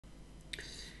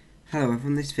Hello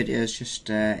everyone, this video is just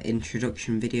an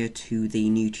introduction video to the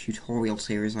new tutorial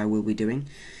series I will be doing.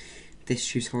 This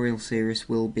tutorial series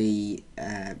will be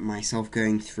myself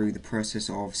going through the process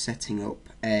of setting up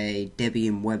a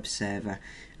Debian web server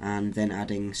and then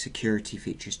adding security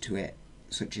features to it,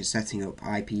 such as setting up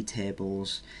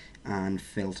IPTables and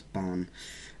Fail2Ban.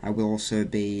 I will also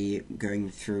be going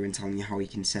through and telling you how you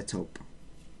can set up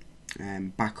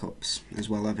backups as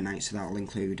well overnight, so that will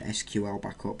include SQL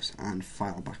backups and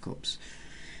file backups.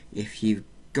 If you've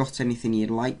got anything you'd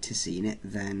like to see in it,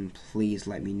 then please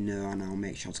let me know and I'll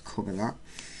make sure to cover that.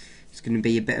 It's going to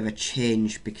be a bit of a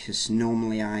change because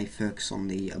normally I focus on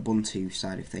the Ubuntu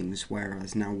side of things,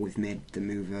 whereas now we've made the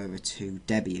move over to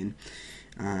Debian,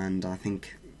 and I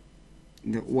think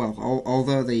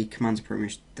although the commands are pretty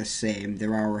much the same,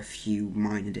 there are a few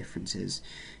minor differences,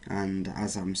 and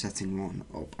as I'm setting one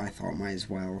up, I thought I might as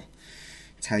well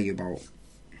tell you about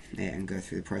it and go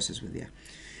through the process with you.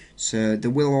 So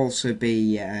there will also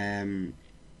be a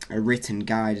written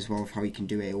guide as well of how you can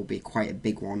do it. It will be quite a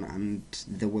big one, and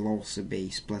there will also be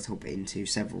split up into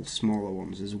several smaller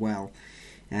ones as well.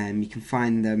 You can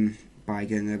find them by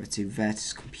going over to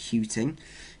Vertus Computing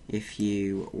if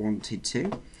you wanted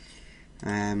to.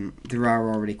 There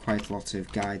are already quite a lot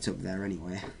of guides up there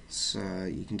anyway, so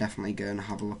you can definitely go and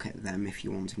have a look at them if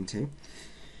you're wanting to.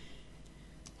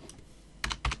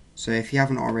 So if you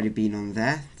haven't already been on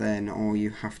there, then all you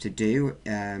have to do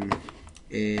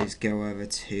is go over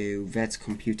to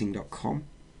vertuscomputing.com,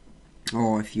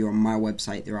 or if you're on my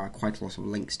website, there are quite a lot of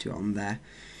links to it on there,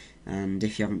 and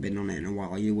if you haven't been on it in a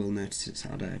while, you will notice it's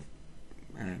had a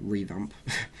revamp.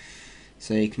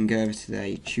 So you can go over to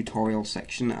the tutorial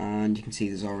section and you can see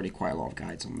there's already quite a lot of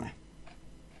guides on there.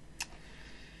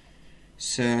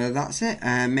 So that's it.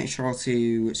 Make sure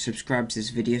to subscribe to this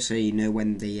video so you know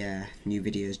when the new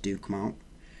videos do come out,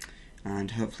 and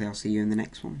hopefully I'll see you in the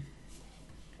next one.